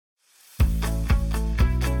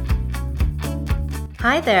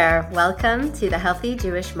Hi there, welcome to the Healthy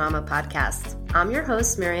Jewish Mama podcast. I'm your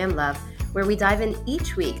host, Miriam Love, where we dive in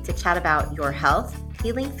each week to chat about your health,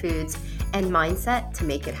 healing foods, and mindset to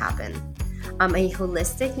make it happen. I'm a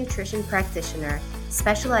holistic nutrition practitioner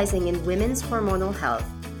specializing in women's hormonal health,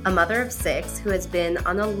 a mother of 6 who has been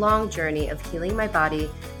on a long journey of healing my body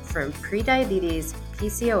from prediabetes,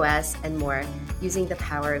 PCOS, and more using the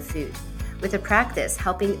power of food, with a practice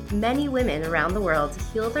helping many women around the world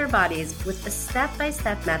heal their bodies with a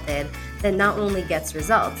step-by-step method that not only gets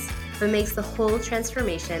results, but makes the whole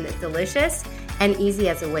transformation delicious and easy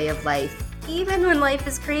as a way of life, even when life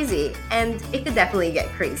is crazy, and it could definitely get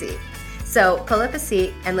crazy. So pull up a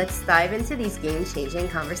seat and let's dive into these game-changing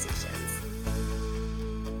conversations.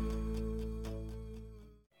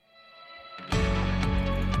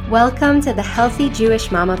 Welcome to the Healthy Jewish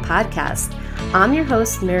Mama podcast. I'm your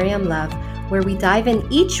host, Miriam Love, where we dive in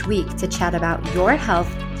each week to chat about your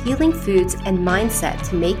health, healing foods, and mindset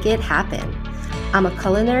to make it happen. I'm a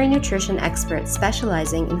culinary nutrition expert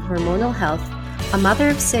specializing in hormonal health, a mother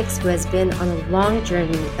of 6 who has been on a long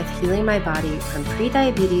journey of healing my body from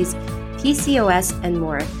prediabetes, PCOS, and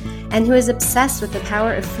more, and who is obsessed with the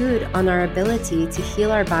power of food on our ability to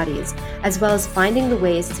heal our bodies, as well as finding the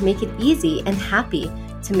ways to make it easy and happy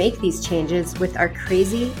to make these changes with our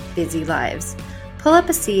crazy, busy lives. Pull up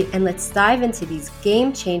a seat and let's dive into these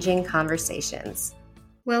game-changing conversations.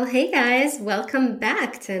 Well, hey guys, welcome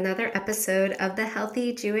back to another episode of the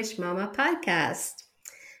Healthy Jewish Mama podcast.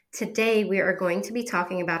 Today, we are going to be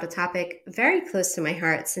talking about a topic very close to my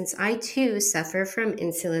heart since I too suffer from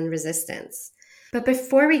insulin resistance. But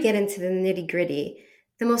before we get into the nitty-gritty,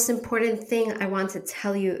 the most important thing I want to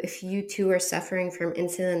tell you if you too are suffering from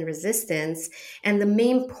insulin resistance, and the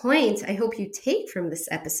main point I hope you take from this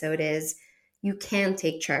episode is you can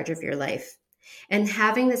take charge of your life. And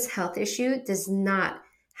having this health issue does not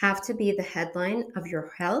have to be the headline of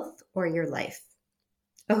your health or your life.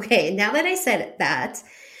 Okay, now that I said that,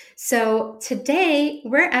 so today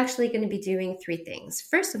we're actually going to be doing 3 things.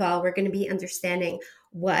 First of all, we're going to be understanding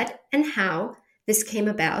what and how this came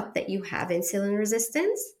about that you have insulin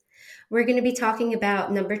resistance. We're going to be talking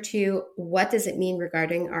about number 2, what does it mean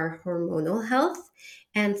regarding our hormonal health?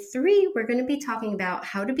 And 3, we're going to be talking about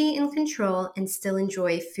how to be in control and still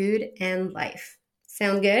enjoy food and life.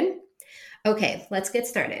 Sound good? Okay, let's get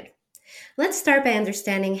started. Let's start by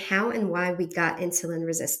understanding how and why we got insulin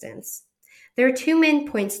resistance. There are 2 main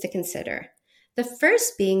points to consider. The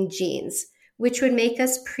first being genes, which would make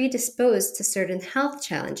us predisposed to certain health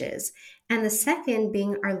challenges, and the second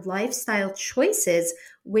being our lifestyle choices,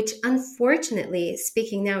 which unfortunately,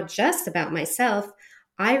 speaking now just about myself,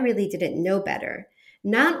 I really didn't know better.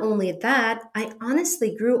 Not only that, I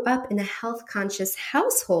honestly grew up in a health-conscious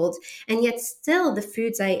household, and yet still the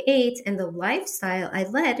foods I ate and the lifestyle I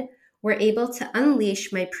led were able to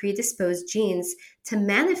unleash my predisposed genes to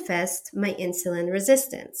manifest my insulin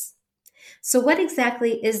resistance. So what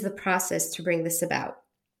exactly is the process to bring this about?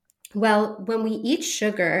 Well, when we eat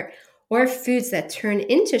sugar or foods that turn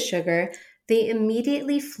into sugar, they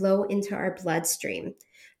immediately flow into our bloodstream.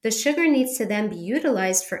 The sugar needs to then be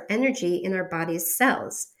utilized for energy in our body's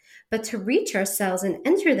cells. But to reach our cells and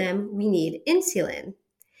enter them, we need insulin.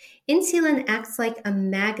 Insulin acts like a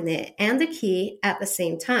magnet and a key at the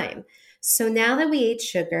same time. So now that we ate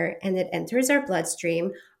sugar and it enters our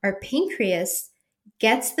bloodstream, our pancreas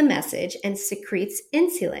gets the message and secretes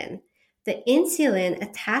insulin. The insulin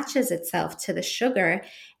attaches itself to the sugar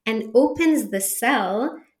and opens the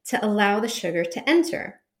cell to allow the sugar to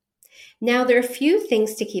enter. Now, there are a few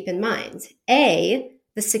things to keep in mind. A,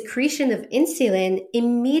 the secretion of insulin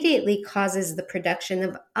immediately causes the production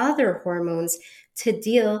of other hormones to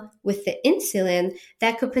deal with the insulin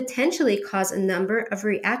that could potentially cause a number of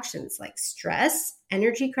reactions like stress,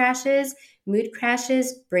 energy crashes, mood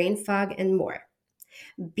crashes, brain fog, and more.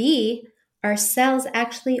 B, our cells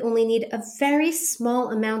actually only need a very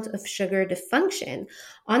small amount of sugar to function.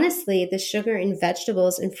 Honestly, the sugar in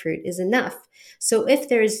vegetables and fruit is enough. So if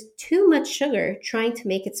there's too much sugar trying to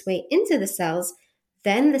make its way into the cells,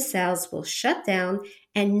 then the cells will shut down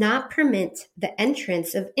and not permit the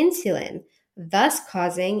entrance of insulin, thus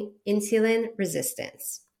causing insulin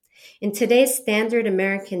resistance. In today's standard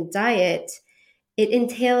American diet, it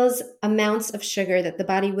entails amounts of sugar that the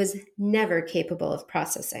body was never capable of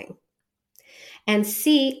processing. And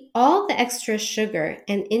C, all the extra sugar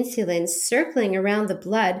and insulin circling around the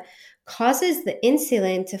blood causes the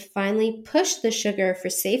insulin to finally push the sugar for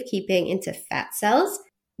safekeeping into fat cells,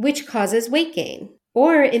 which causes weight gain.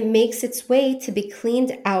 Or it makes its way to be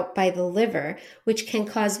cleaned out by the liver, which can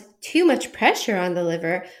cause too much pressure on the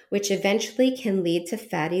liver, which eventually can lead to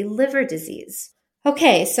fatty liver disease.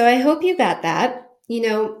 Okay, so I hope you got that.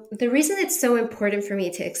 The reason it's so important for me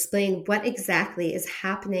to explain what exactly is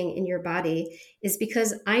happening in your body is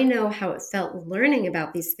because I know how it felt learning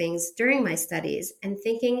about these things during my studies and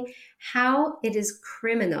thinking how it is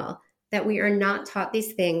criminal that we are not taught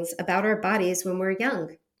these things about our bodies when we're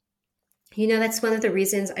young. That's one of the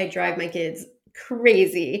reasons I drive my kids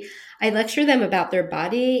crazy. I lecture them about their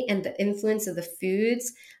body and the influence of the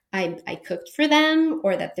foods I cooked for them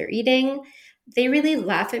or that they're eating. They really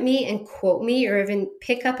laugh at me and quote me or even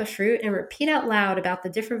pick up a fruit and repeat out loud about the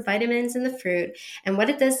different vitamins in the fruit and what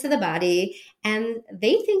it does to the body. And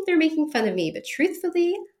they think they're making fun of me. But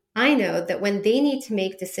truthfully, I know that when they need to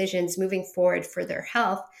make decisions moving forward for their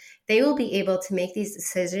health, they will be able to make these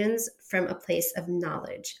decisions from a place of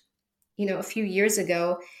knowledge. A few years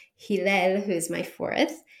ago, Hillel, who is my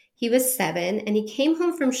fourth, he was 7 and he came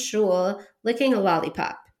home from shul licking a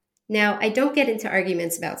lollipop. Now, I don't get into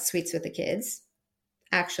arguments about sweets with the kids.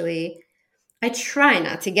 Actually, I try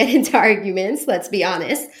not to get into arguments, let's be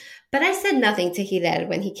honest. But I said nothing to Hillel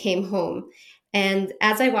when he came home. And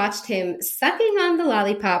as I watched him sucking on the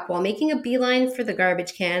lollipop while making a beeline for the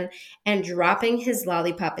garbage can and dropping his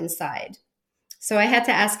lollipop inside. So I had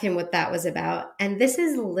to ask him what that was about. And this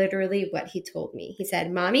is literally what he told me. He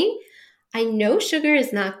said, "Mommy, I know sugar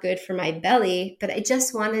is not good for my belly, but I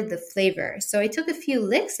just wanted the flavor. So I took a few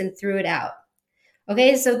licks and threw it out."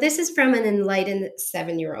 Okay, so this is from an enlightened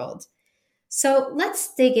 7-year-old. So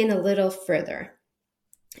let's dig in a little further.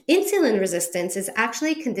 Insulin resistance is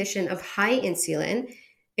actually a condition of high insulin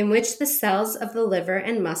in which the cells of the liver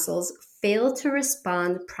and muscles fail to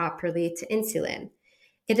respond properly to insulin.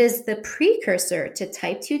 It is the precursor to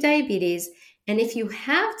type 2 diabetes, and if you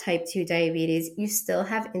have type 2 diabetes, you still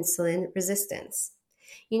have insulin resistance.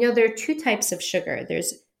 There are 2 types of sugar.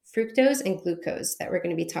 There's fructose and glucose that we're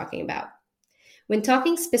going to be talking about. When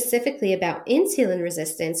talking specifically about insulin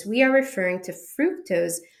resistance, we are referring to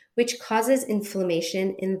fructose, which causes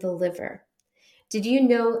inflammation in the liver. Did you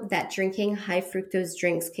know that drinking high fructose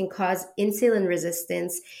drinks can cause insulin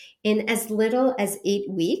resistance in as little as 8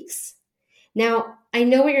 weeks? Now, I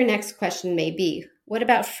know what your next question may be. What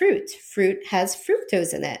about fruit? Fruit has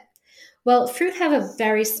fructose in it. Well, fruit have a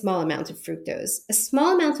very small amount of fructose. A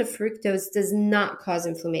small amount of fructose does not cause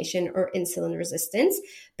inflammation or insulin resistance,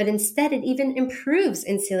 but instead it even improves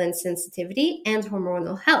insulin sensitivity and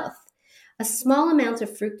hormonal health. A small amount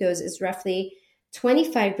of fructose is roughly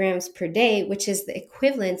 25 grams per day, which is the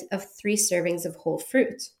equivalent of 3 servings of whole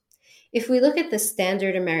fruit. If we look at the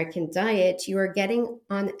standard American diet, you are getting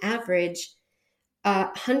on average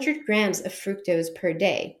 100 grams of fructose per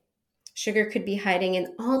day. Sugar could be hiding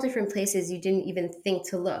in all different places you didn't even think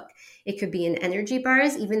to look. It could be in energy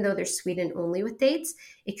bars, even though they're sweetened only with dates.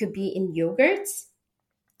 It could be in yogurts.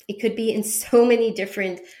 It could be in so many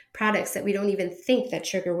different products that we don't even think that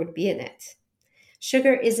sugar would be in it.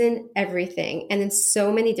 Sugar is in everything and in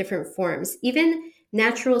so many different forms. Even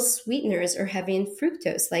natural sweeteners are heavy in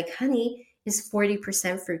fructose, like honey is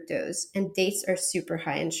 40% fructose, and dates are super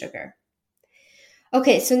high in sugar.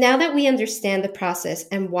 Okay, so now that we understand the process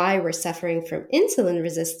and why we're suffering from insulin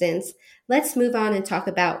resistance, let's move on and talk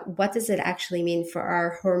about what does it actually mean for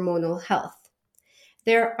our hormonal health.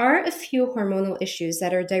 There are a few hormonal issues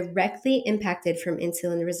that are directly impacted from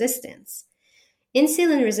insulin resistance.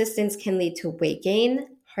 Insulin resistance can lead to weight gain,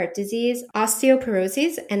 heart disease,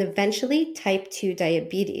 osteoporosis, and eventually type 2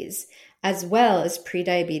 diabetes, as well as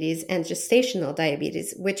prediabetes and gestational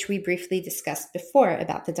diabetes, which we briefly discussed before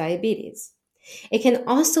about the diabetes. It can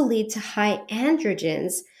also lead to high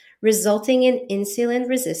androgens, resulting in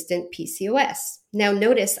insulin-resistant PCOS. Now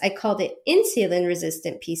notice I called it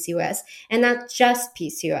insulin-resistant PCOS and not just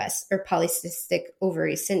PCOS or polycystic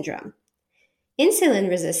ovary syndrome. Insulin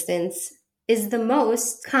resistance is the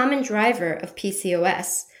most common driver of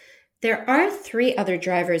PCOS. There are 3 other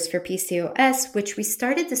drivers for PCOS, which we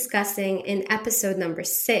started discussing in episode number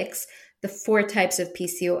 6, the 4 types of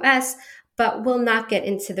PCOS, but we'll not get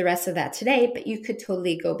into the rest of that today, but you could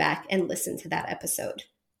totally go back and listen to that episode.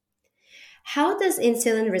 How does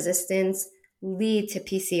insulin resistance lead to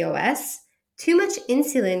PCOS? Too much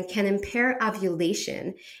insulin can impair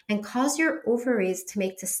ovulation and cause your ovaries to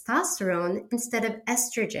make testosterone instead of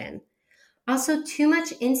estrogen. Also, too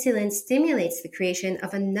much insulin stimulates the creation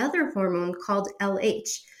of another hormone called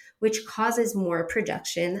LH, which causes more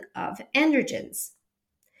production of androgens.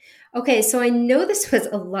 Okay, so I know this was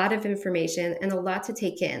a lot of information and a lot to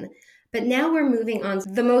take in, but now we're moving on to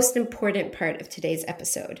the most important part of today's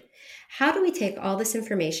episode. How do we take all this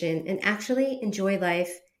information and actually enjoy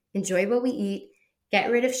life, enjoy what we eat, get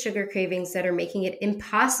rid of sugar cravings that are making it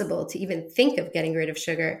impossible to even think of getting rid of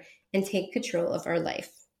sugar, and take control of our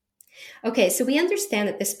life? Okay, so we understand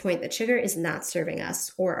at this point that sugar is not serving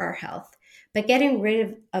us or our health, but getting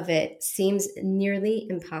rid of it seems nearly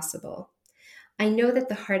impossible. I know that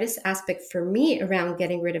the hardest aspect for me around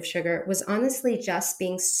getting rid of sugar was honestly just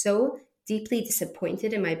being so deeply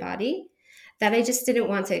disappointed in my body that I just didn't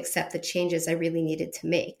want to accept the changes I really needed to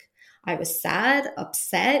make. I was sad,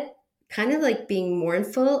 upset, kind of like being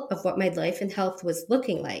mournful of what my life and health was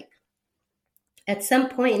looking like. At some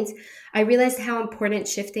point, I realized how important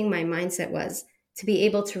shifting my mindset was to be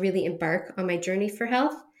able to really embark on my journey for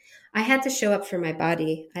health. I had to show up for my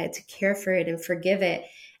body, I had to care for it and forgive it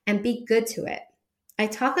and be good to it. I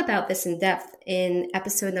talk about this in depth in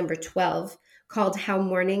episode number 12 called How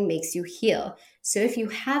Mourning Makes You Heal. So if you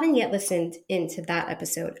haven't yet listened into that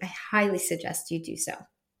episode, I highly suggest you do so.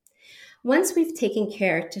 Once we've taken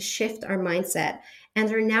care to shift our mindset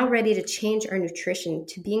and are now ready to change our nutrition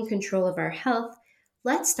to be in control of our health,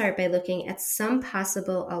 let's start by looking at some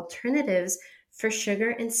possible alternatives for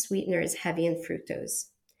sugar and sweeteners heavy in fructose.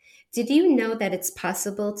 Did you know that it's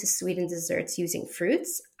possible to sweeten desserts using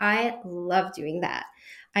fruits? I love doing that.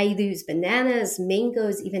 I use bananas,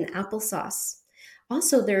 mangoes, even applesauce.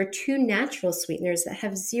 Also, there are two natural sweeteners that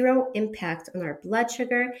have zero impact on our blood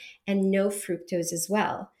sugar and no fructose as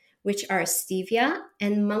well, which are stevia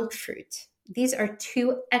and monk fruit. These are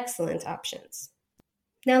two excellent options.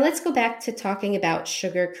 Now let's go back to talking about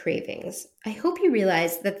sugar cravings. I hope you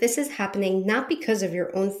realize that this is happening not because of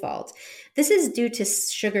your own fault. This is due to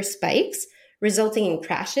sugar spikes resulting in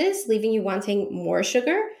crashes, leaving you wanting more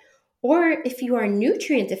sugar. Or if you are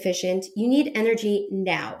nutrient deficient, you need energy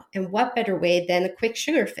now. And what better way than a quick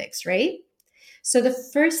sugar fix, right? So the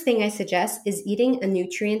first thing I suggest is eating a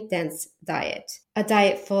nutrient-dense diet, a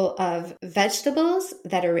diet full of vegetables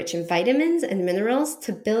that are rich in vitamins and minerals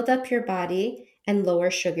to build up your body and lower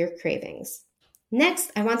sugar cravings.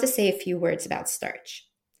 Next, I want to say a few words about starch.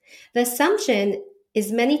 The assumption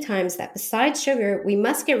is many times that besides sugar, we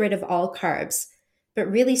must get rid of all carbs, but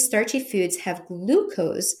really starchy foods have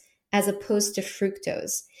glucose as opposed to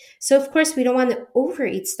fructose. So of course, we don't want to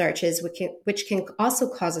overeat starches, which can also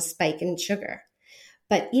cause a spike in sugar.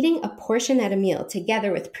 But eating a portion at a meal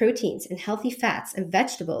together with proteins and healthy fats and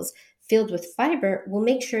vegetables filled with fiber will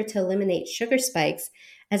make sure to eliminate sugar spikes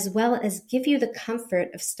as well as give you the comfort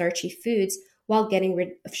of starchy foods while getting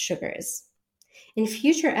rid of sugars. In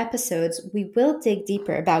future episodes, we will dig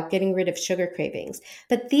deeper about getting rid of sugar cravings,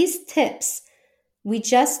 but these tips we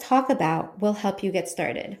just talked about will help you get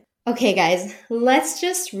started. Okay, guys, let's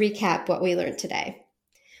just recap what we learned today.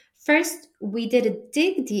 First, we did a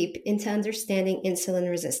dig deep into understanding insulin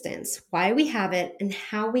resistance, why we have it, and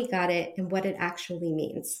how we got it, and what it actually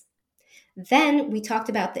means. Then we talked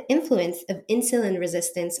about the influence of insulin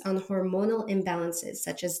resistance on hormonal imbalances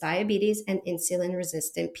such as diabetes and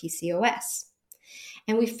insulin-resistant PCOS.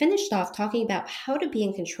 And we finished off talking about how to be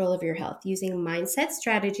in control of your health using mindset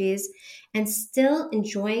strategies and still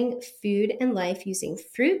enjoying food and life using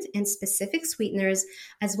fruit and specific sweeteners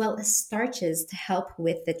as well as starches to help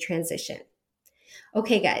with the transition.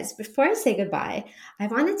 Okay, guys, before I say goodbye, I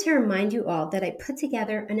wanted to remind you all that I put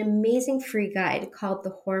together an amazing free guide called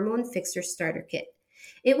the Hormone Fixer Starter Kit.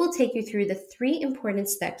 It will take you through the 3 important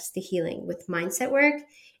steps to healing with mindset work,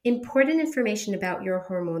 important information about your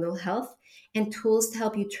hormonal health, and tools to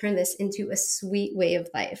help you turn this into a sweet way of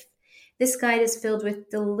life. This guide is filled with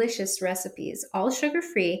delicious recipes, all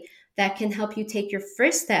sugar-free, that can help you take your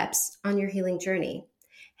first steps on your healing journey.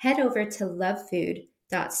 Head over to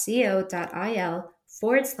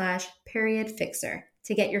lovefood.co.il/period-fixer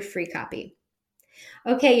to get your free copy.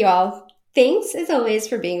 Okay, y'all. Thanks as always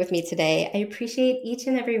for being with me today. I appreciate each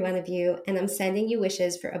and every one of you, and I'm sending you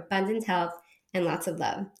wishes for abundant health and lots of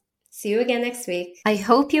love. See you again next week. I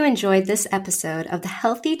hope you enjoyed this episode of the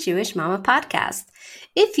Healthy Jewish Mama podcast.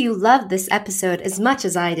 If you loved this episode as much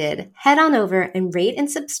as I did, head on over and rate and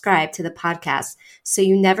subscribe to the podcast so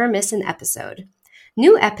you never miss an episode.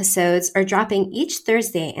 New episodes are dropping each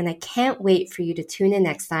Thursday, and I can't wait for you to tune in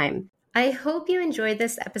next time. I hope you enjoyed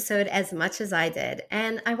this episode as much as I did,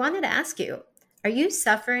 and I wanted to ask you, are you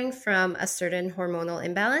suffering from a certain hormonal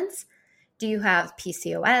imbalance? Do you have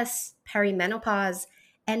PCOS, perimenopause,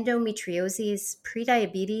 endometriosis,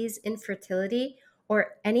 prediabetes, infertility,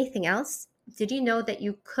 or anything else? Did you know that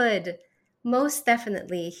you could most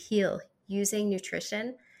definitely heal using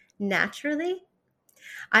nutrition naturally?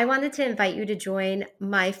 I wanted to invite you to join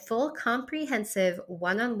my full comprehensive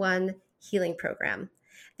one-on-one healing program.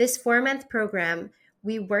 This 4-month program,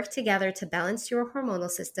 we work together to balance your hormonal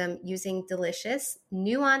system using delicious,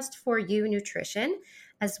 nuanced for you nutrition,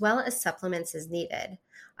 as well as supplements as needed.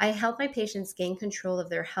 I help my patients gain control of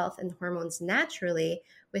their health and hormones naturally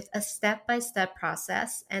with a step-by-step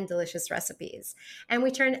process and delicious recipes. And we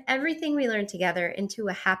turn everything we learn together into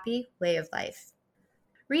a happy way of life.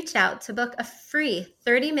 Reach out to book a free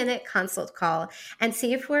 30-minute consult call and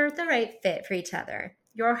see if we're the right fit for each other.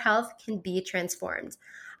 Your health can be transformed.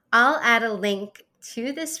 I'll add a link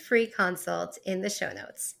to this free consult in the show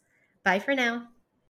notes. Bye for now.